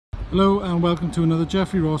Hello and welcome to another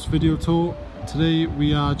Jeffrey Ross video tour. Today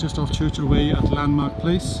we are just off Churchill Way at Landmark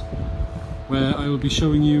Place, where I will be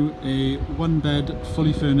showing you a one-bed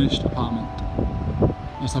fully furnished apartment.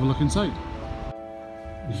 Let's have a look inside.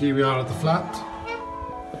 Here we are at the flat.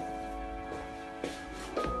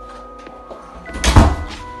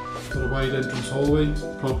 Got a wide entrance hallway.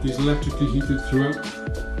 The property is electrically heated throughout.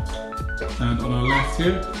 And on our left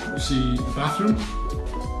here you see the bathroom.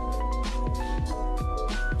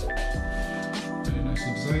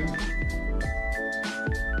 Design.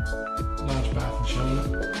 Large bath and shower.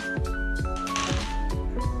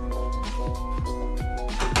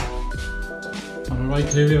 On the right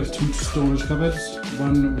here we have two storage cupboards,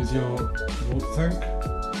 one with your water tank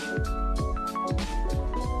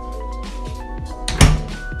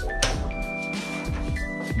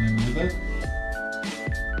and then the other.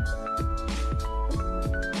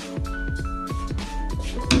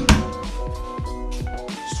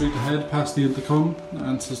 Straight ahead past the intercom that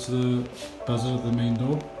answers to the buzzer of the main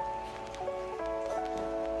door.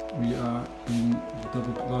 We are in the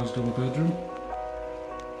large double bedroom.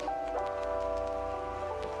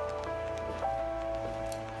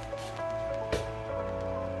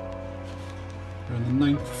 We're on the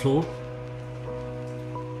 9th floor.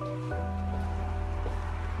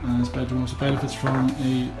 And this bedroom also benefits from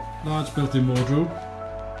a large built-in wardrobe.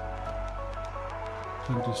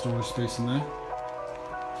 Plenty of storage space in there.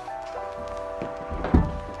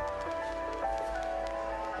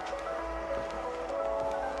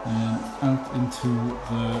 And out into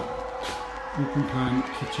the open plan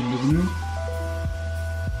kitchen living room.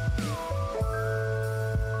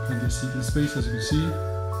 Plenty of seating space, as you can see.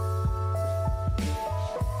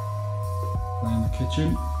 And the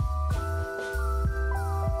kitchen.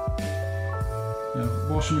 You have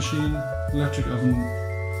a washing machine, electric oven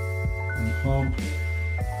on the hob,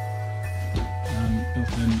 and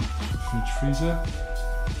built-in fridge freezer.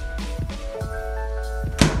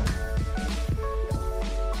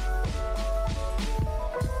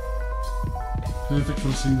 Perfect for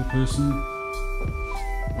a single person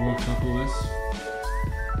or a couple this.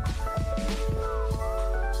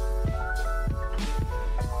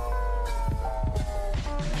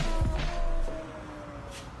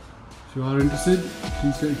 If you are interested,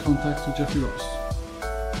 please get in contact with Jeffrey Ross.